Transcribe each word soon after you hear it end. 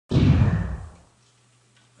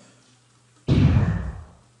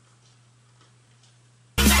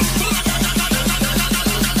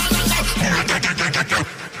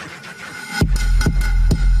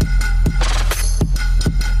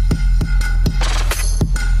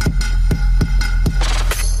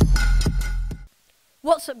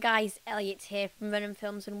What's up guys, Elliot here from Venom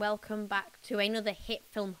Films and welcome back to another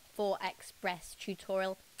Hitfilm 4 Express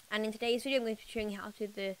tutorial. And in today's video I'm going to be showing you how to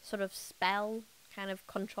do the sort of spell kind of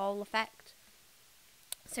control effect.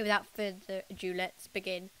 So without further ado, let's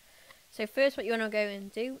begin. So first what you want to go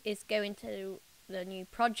and do is go into the new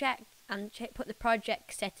project and put the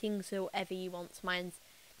project settings to whatever you want. Mine's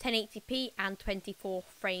 1080p and 24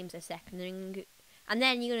 frames a second. And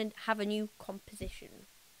then you're going to have a new composition.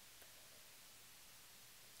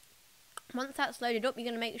 Once that's loaded up, you're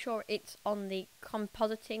going to make sure it's on the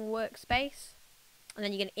compositing workspace. And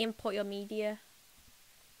then you're going to import your media.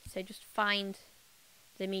 So just find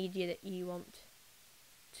the media that you want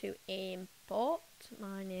to import.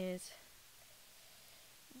 Mine is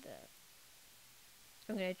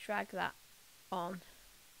I'm going to drag that on.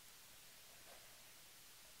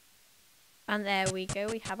 And there we go,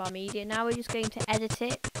 we have our media. Now we're just going to edit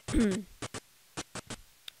it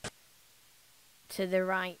to the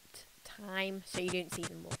right time so you don't see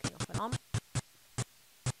them walking off and on.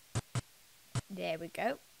 There we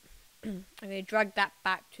go. I'm going to drag that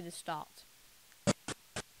back to the start.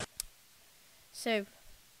 So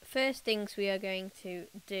first things we are going to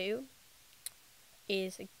do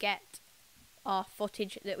is get our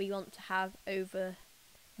footage that we want to have over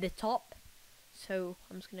the top. So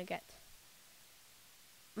I'm just going to get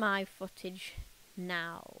my footage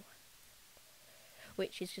now,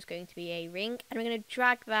 which is just going to be a ring, and we're going to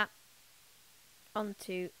drag that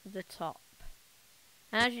onto the top.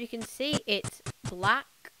 And as you can see, it's black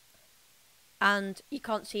and you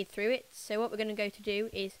can't see through it. So what we're going to go to do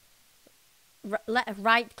is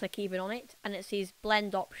right click even on it, and it says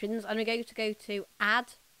blend options, and we're going to go to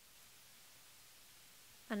add,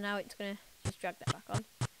 and now it's going to just drag that back on.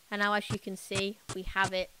 And now as you can see, we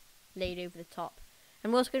have it laid over the top.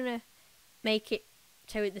 And we're also going to make it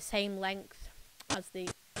so it's the same length as the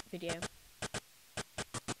video.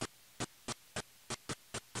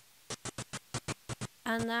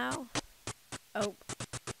 And now,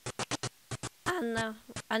 and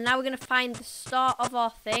now we're going to find the start of our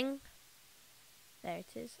thing. There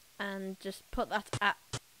it is. And just put that at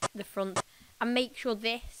the front. And make sure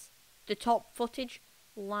the top footage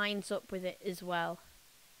lines up with it as well.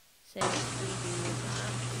 So we do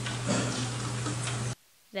that.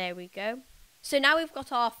 There we go. So now we've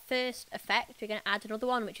got our first effect. We're going to add another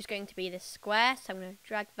one, which is going to be this square. So I'm going to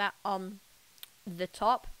drag that on the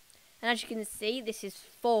top. And as you can see, this is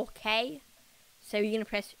 4K. So you're going to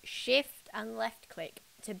press shift and left click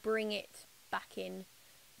to bring it back in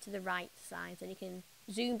to the right size. And you can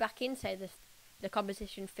zoom back in so the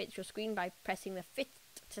composition fits your screen by pressing the fit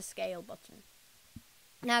to scale button.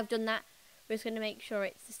 Now I've done that, we're just going to make sure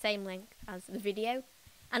it's the same length as the video.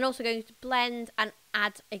 And also going to blend and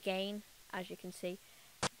add again, as you can see.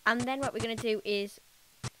 And then what we're going to do is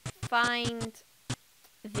find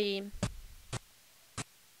the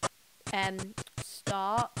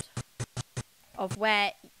start of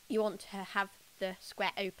where you want to have the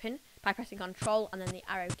square open by pressing Control and then the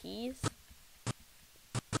arrow keys.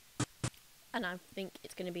 And I think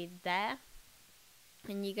it's going to be there.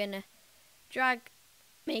 And you're going to drag,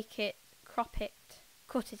 make it, crop it,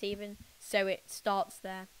 cut it even, so it starts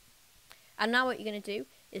there. And now what you're going to do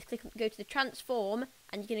is go to the transform,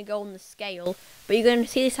 and you're going to go on the scale. But you're going to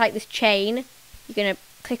see this like this chain. You're going to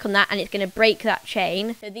click on that, and it's going to break that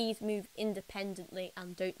chain. So these move independently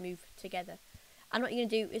and don't move together. And what you're going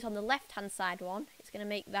to do is on the left hand side one, it's going to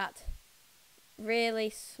make that really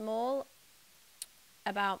small,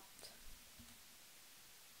 about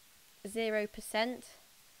 0%. And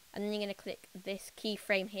then you're going to click this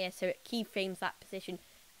keyframe here, so it keyframes that position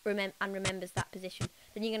and remembers that position.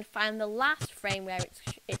 Then you're going to find the last frame where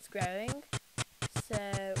it's growing,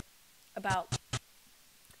 so about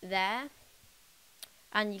there.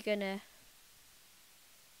 And you're going to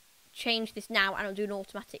change this now, and it'll do an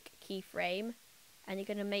automatic keyframe. And you're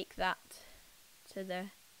going to make that to the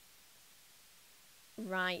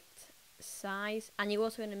right size. And you're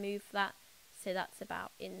also going to move that so that's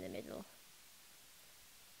about in the middle.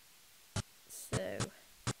 So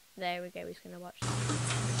there we go, he's going to watch that.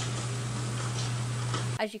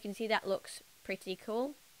 As you can see, that looks pretty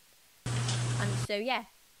cool. And so yeah,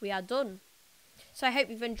 we are done. So I hope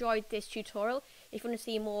you've enjoyed this tutorial. If you want to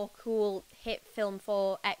see more cool Hitfilm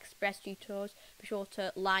 4 Express tutorials, be sure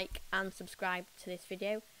to like and subscribe to this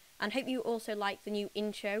video. And hope you also like the new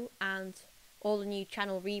intro and all the new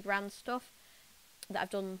channel rebrand stuff that I've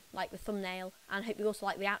done, like the thumbnail. And hope you also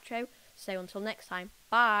like the outro. So until next time,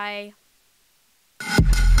 bye!